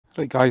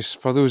Right guys,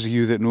 for those of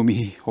you that know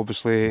me,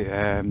 obviously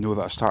know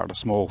that I started a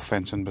small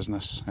fencing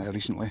business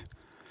recently.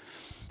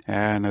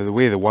 Now the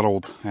way of the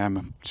world,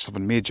 I'm just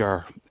having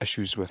major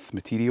issues with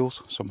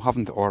materials, so I'm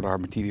having to order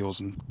materials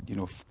in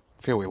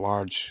fairly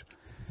large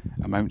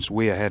amounts,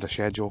 way ahead of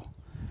schedule.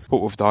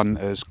 What we've done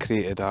is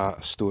created a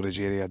storage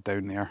area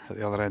down there at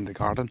the other end of the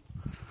garden.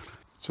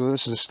 So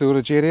this is a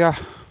storage area,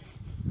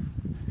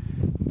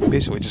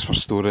 basically just for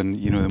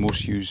storing the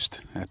most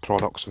used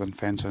products within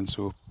fencing,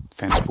 so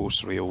fence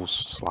posts, rails,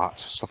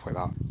 slats, stuff like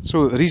that.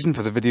 So the reason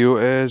for the video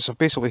is I've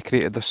basically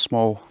created this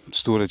small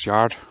storage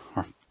yard,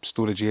 or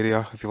storage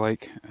area if you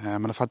like,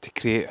 and I've had to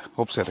create,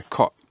 obviously I had to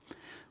cut,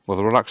 well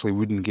there were actually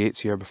wooden gates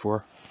here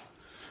before,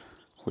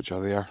 which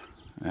are there.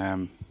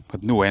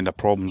 Had no end of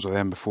problems with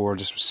them before,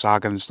 just with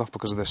sagging and stuff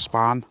because of the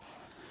span,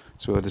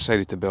 so I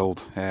decided to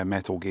build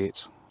metal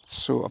gates.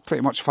 So I've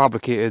pretty much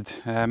fabricated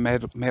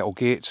metal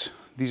gates.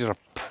 These are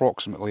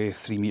approximately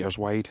 3 metres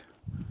wide.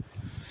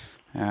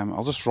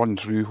 I'll just run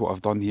through what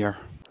I've done here.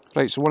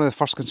 Right, so one of the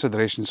first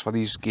considerations for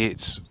these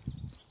gates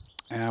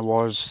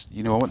was,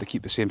 I want to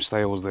keep the same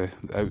style as the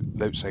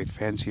outside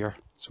fence here.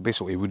 So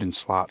basically wooden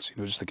slats,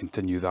 just to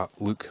continue that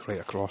look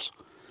right across.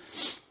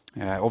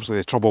 Obviously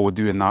the trouble with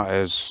doing that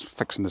is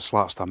fixing the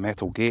slats to a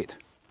metal gate.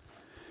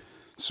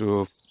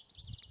 So,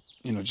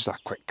 just a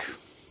quick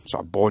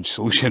sort of bodge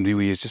solution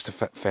really is just to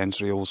fit fence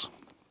rails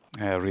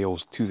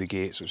to the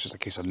gate. So it's just a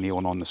case of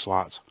nailing on the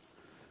slats,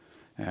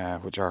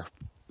 which are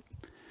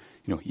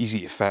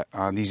easy to fit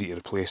and easy to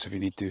replace if you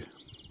need to.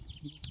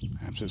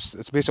 So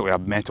it's basically a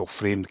metal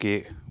framed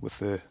gate with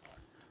the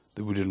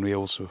wooden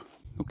rails. So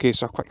okay,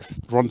 so a quick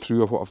run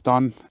through of what I've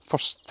done.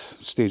 First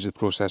stage of the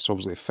process,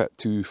 obviously fit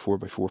 2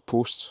 4x4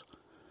 posts.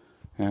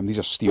 These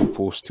are steel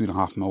posts,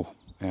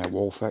 2.5mm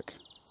wall thick.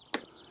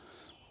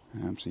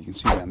 So you can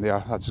see them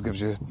there. That just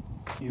gives you,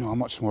 a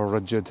much more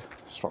rigid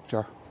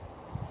structure.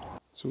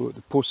 So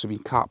the posts have been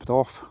capped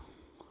off,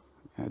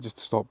 just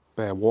to stop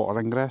water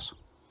ingress.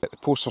 The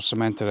posts are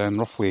cemented in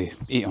roughly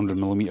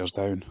 800mm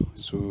down,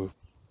 so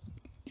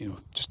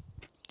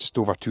just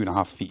over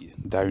 2.5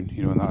 feet down,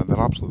 and they're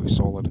absolutely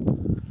solid.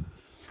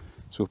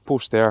 So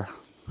post there,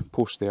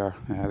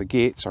 the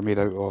gates are made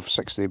out of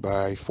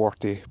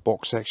 60x40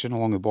 box section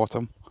along the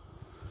bottom,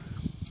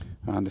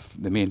 and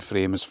the main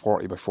frame is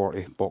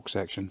 40x40 box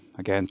section,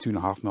 again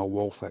 2.5mm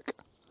wall thick.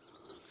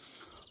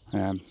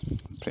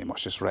 Pretty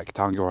much just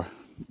rectangular,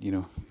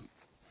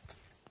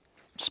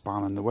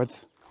 spanning the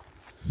width.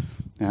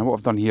 And what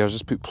I've done here is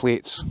just put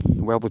plates,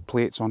 welded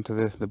plates onto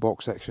the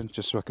box section,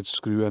 just so I could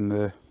screw in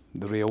the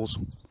rails.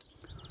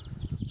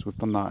 So we've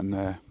done that in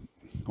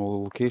all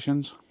the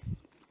locations.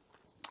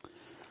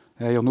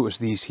 You'll notice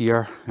these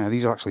here,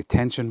 these are actually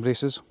tension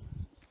braces.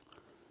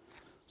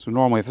 So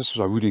normally if this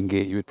was a wooden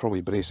gate you would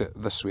probably brace it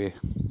this way,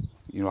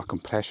 a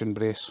compression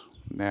brace.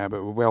 But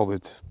with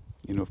welded,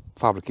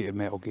 fabricated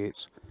metal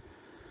gates,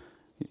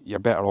 you're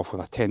better off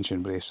with a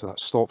tension brace, so that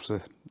stops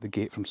the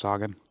gate from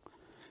sagging.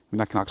 I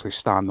mean, I can actually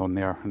stand on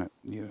there and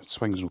it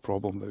swings no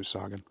problem without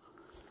sagging.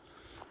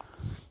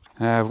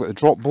 I've got the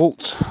drop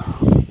bolts.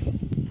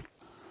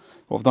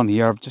 What I've done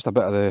here, just a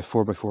bit of the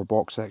 4x4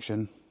 box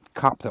section,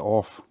 capped it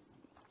off,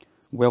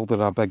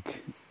 welded a big,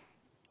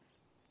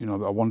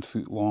 about a 1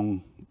 foot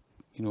long,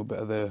 bit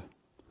of the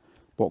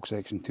box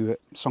section to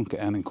it, sunk it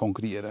in and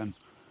concreted it in.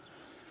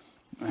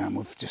 And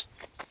we've just,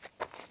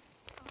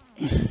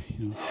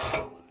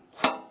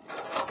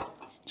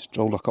 just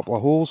drilled a couple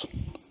of holes,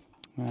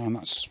 and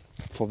that's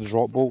for the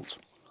drop bolts.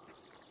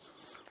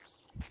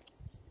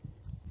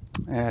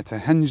 To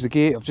hinge the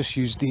gate, I've just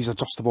used these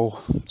adjustable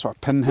sort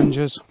of pin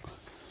hinges.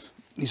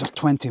 These are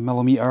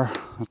 20mm,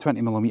 a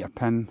 20mm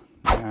pin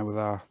with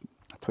a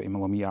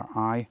 20mm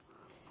eye.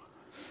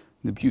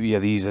 The beauty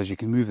of these is you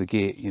can move the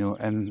gate,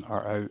 in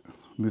or out,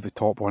 move the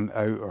top one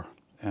out or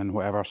in,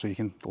 whatever, so you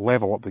can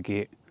level up the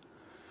gate.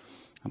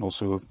 And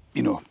also,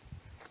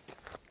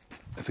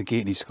 if the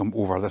gate needs to come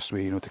over this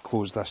way, to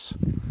close this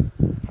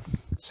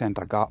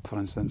centre gap, for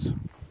instance,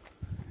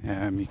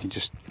 you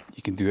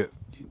can do it,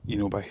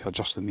 by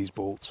adjusting these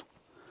bolts.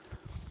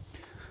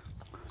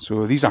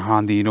 So these are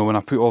handy, when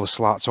I put all the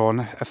slats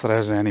on, if there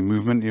is any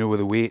movement, with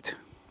the weight,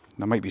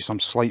 there might be some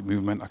slight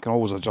movement, I can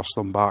always adjust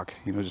them back,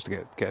 just to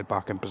get it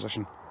back in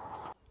position.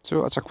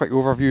 So that's a quick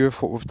overview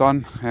of what we've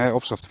done.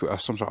 Obviously I have to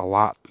put some sort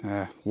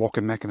of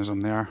locking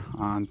mechanism there,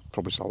 and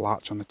probably just a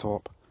latch on the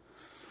top,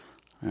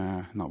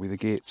 and that'll be the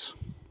gates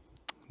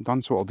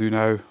done. So what I'll do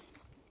now,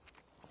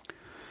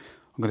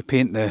 I'm going to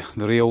paint the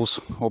rails,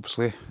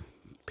 obviously,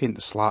 paint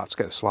the slats,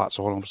 get the slats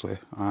on obviously,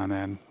 and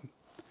then,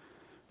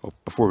 well,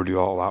 before we do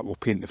all that, we'll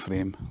paint the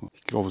frame. You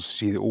can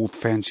obviously see the old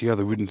fence here,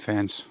 the wooden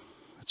fence.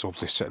 It's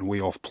obviously sitting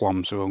way off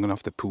plumb, so I'm going to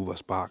have to pull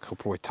this back. I'll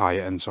probably tie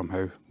it in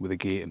somehow with a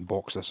gate and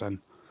box this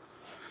in,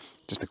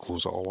 just to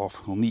close it all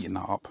off. I'll neaten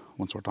that up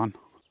once we're done.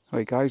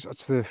 Right guys,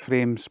 that's the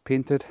frames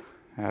painted.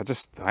 I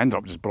ended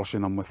up just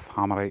brushing them with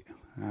Hammerite.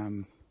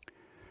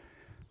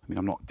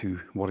 I'm not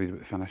too worried about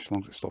the finish as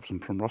long as it stops them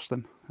from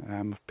rusting.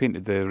 I've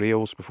painted the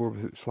rails before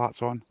we put the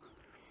slats on.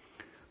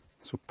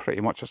 So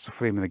pretty much that's the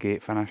frame of the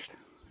gate finished.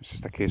 It's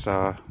just a case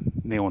of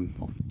nailing,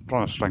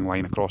 run a string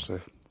line across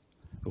the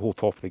whole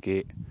top of the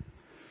gate,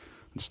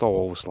 install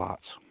all the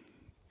slats,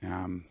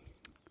 and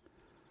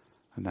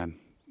then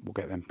we'll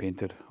get them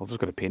painted. I'm just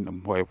going to paint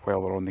them while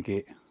they're on the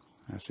gate,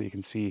 so you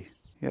can see.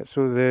 Yeah,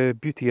 so the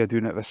beauty of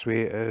doing it this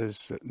way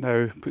is that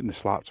now putting the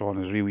slats on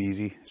is really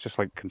easy. It's just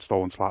like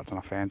installing slats on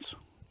a fence.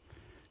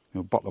 You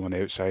know, butt them on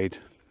the outside,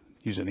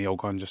 use a nail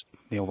gun, just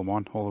nail them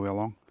on all the way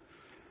along.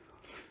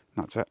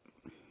 And that's it.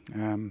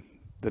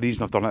 The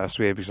reason I've done it this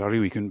way is because I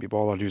really couldn't be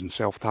bothered using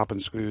self-tapping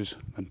screws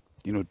and,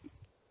 you know,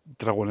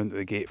 drilling into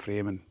the gate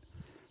frame and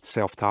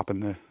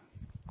self-tapping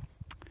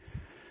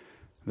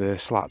the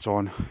slats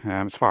on.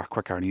 It's far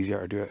quicker and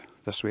easier to do it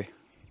this way,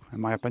 in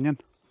my opinion.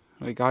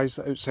 Right guys,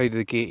 outside of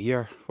the gate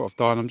here, what I've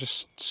done, I'm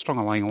just strung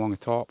a line along the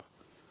top.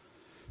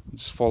 I'm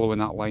just following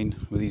that line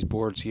with these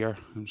boards here.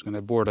 I'm just going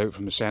to board out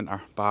from the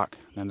centre, back,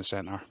 then the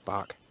centre,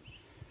 back.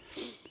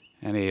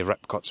 Any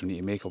rip cuts we need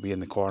to make will be in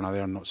the corner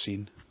there and not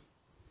seen.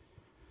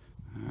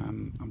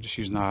 I'm just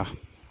using a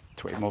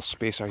 20mm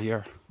spacer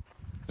here.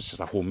 It's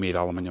just a homemade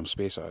aluminium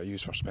spacer I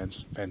use for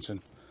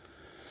fencing.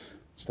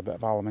 Just a bit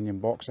of aluminium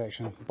box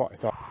section, butt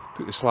it up,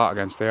 put the slat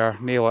against there,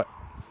 nail it,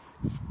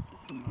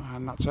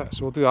 and that's it.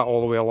 So we'll do that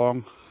all the way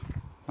along.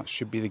 That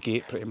should be the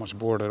gate pretty much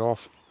boarded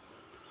off.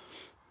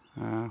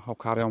 I'll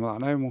carry on with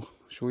that now and we'll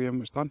show you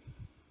when it's done.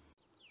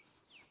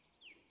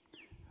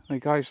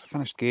 Right guys,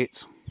 finished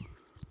gates.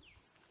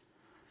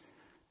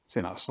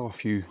 Saying that, still a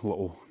few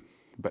little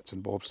bits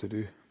and bobs to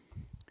do.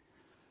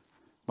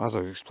 But as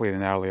I was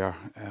explaining earlier,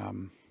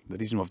 the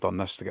reason we've done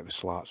this is to get the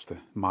slats to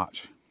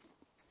match.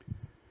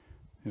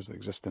 Here's the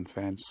existing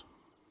fence.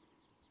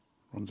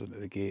 Runs into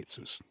the gate,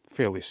 so it's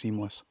fairly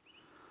seamless.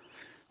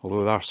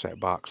 Although they are set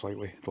back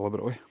slightly,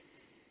 deliberately.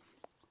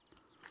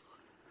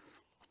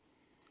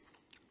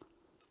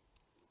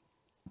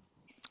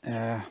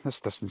 This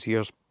distance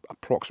here is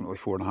approximately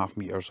 4.5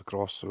 metres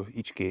across, so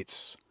each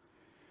gate's,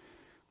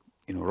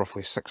 you know,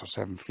 roughly 6 or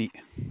 7 feet,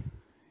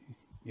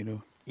 you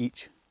know,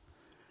 each.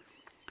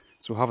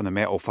 So having a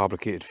metal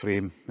fabricated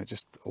frame, it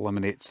just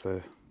eliminates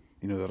the,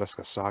 you know, the risk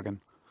of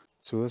sagging.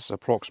 So this is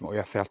approximately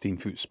a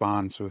 13-foot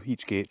span, so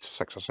each gate's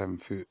 6 or 7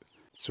 foot.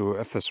 So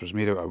if this was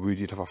made out of wood,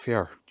 you'd have a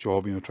fair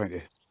job, you know, trying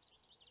to,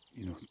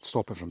 you know,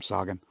 stop it from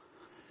sagging.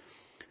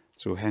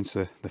 So hence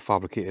the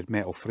fabricated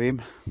metal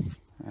frame.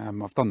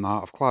 I've done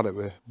that, I've clad it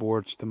with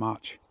boards to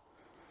match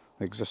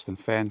the existing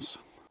fence.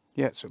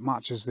 Yeah, so it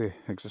matches the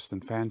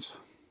existing fence.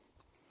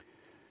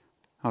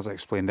 As I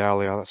explained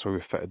earlier, that's why we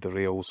fitted the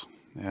rails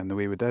the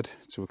way we did,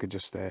 so we could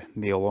just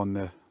nail on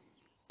the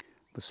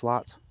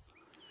slats.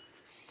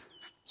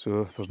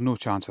 So there's no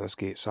chance of this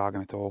gate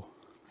sagging at all.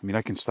 I mean,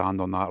 I can stand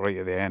on that right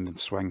at the end and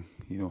swing,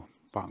 you know,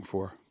 back and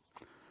forth,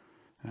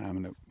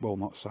 and it will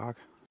not sag.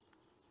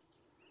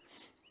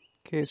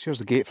 Okay, so here's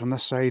the gate from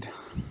this side.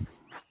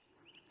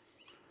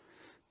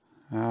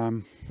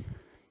 The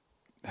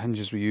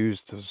hinges we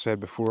used, as I said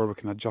before, we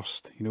can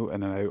adjust, you know,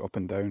 in and out, up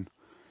and down.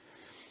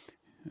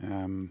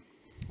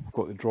 We've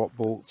got the drop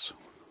bolts.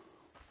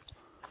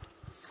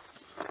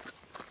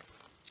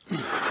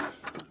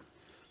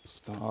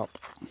 Start up.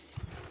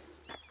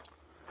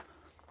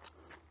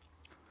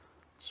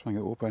 Swing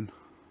it open.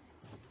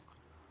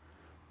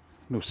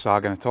 No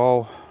sagging at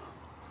all.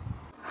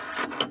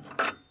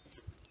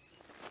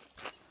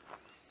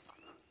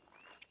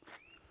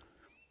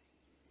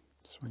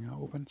 Swing that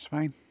open, it's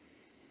fine.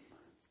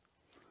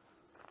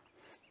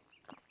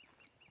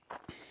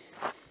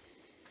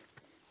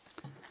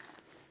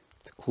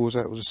 To close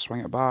it, we'll just swing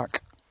it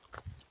back.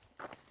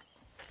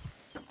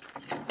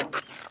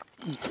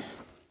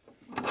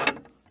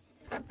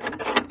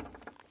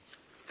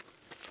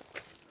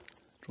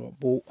 Drop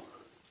bolt.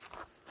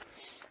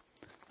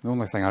 The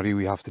only thing I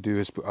really have to do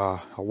is put a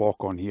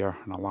lock on here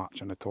and a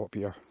latch on the top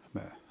here,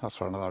 but that's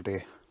for another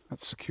day.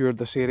 That's secured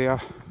this area.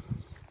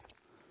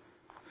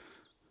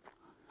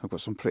 I've got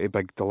some pretty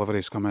big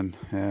deliveries coming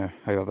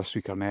either this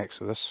week or next,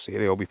 so this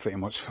area will be pretty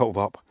much filled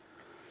up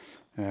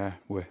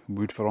with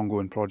wood for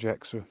ongoing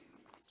projects, so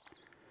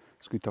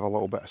it's good to have a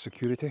little bit of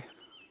security.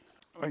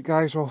 Right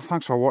guys, well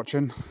thanks for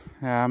watching.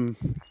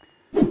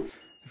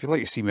 If you'd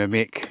like to see me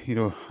make, you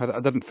know, I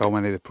didn't film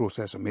any of the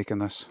process of making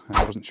this.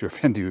 I wasn't sure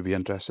if anybody would be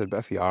interested, but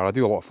if you are, I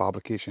do a lot of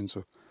fabrication,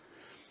 so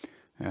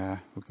we can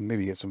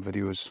maybe get some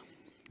videos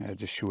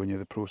just showing you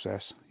the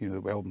process, you know,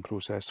 the welding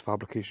process,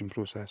 fabrication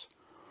process.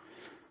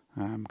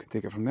 Can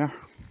take it from there.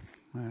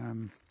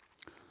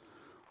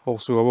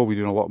 Also, I will be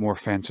doing a lot more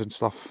fencing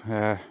stuff,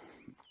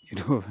 you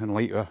know, in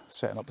light of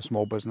setting up a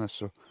small business,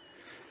 so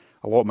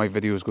a lot of my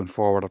videos going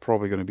forward are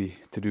probably going to be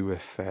to do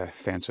with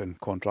fencing,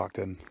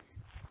 contracting,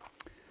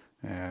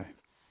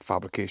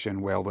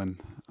 fabrication, welding,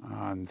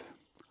 and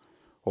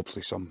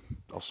obviously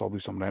I'll still do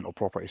some rental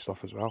property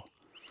stuff as well.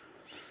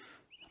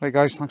 Right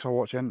guys, thanks for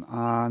watching,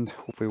 and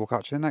hopefully we'll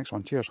catch you in the next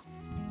one. Cheers.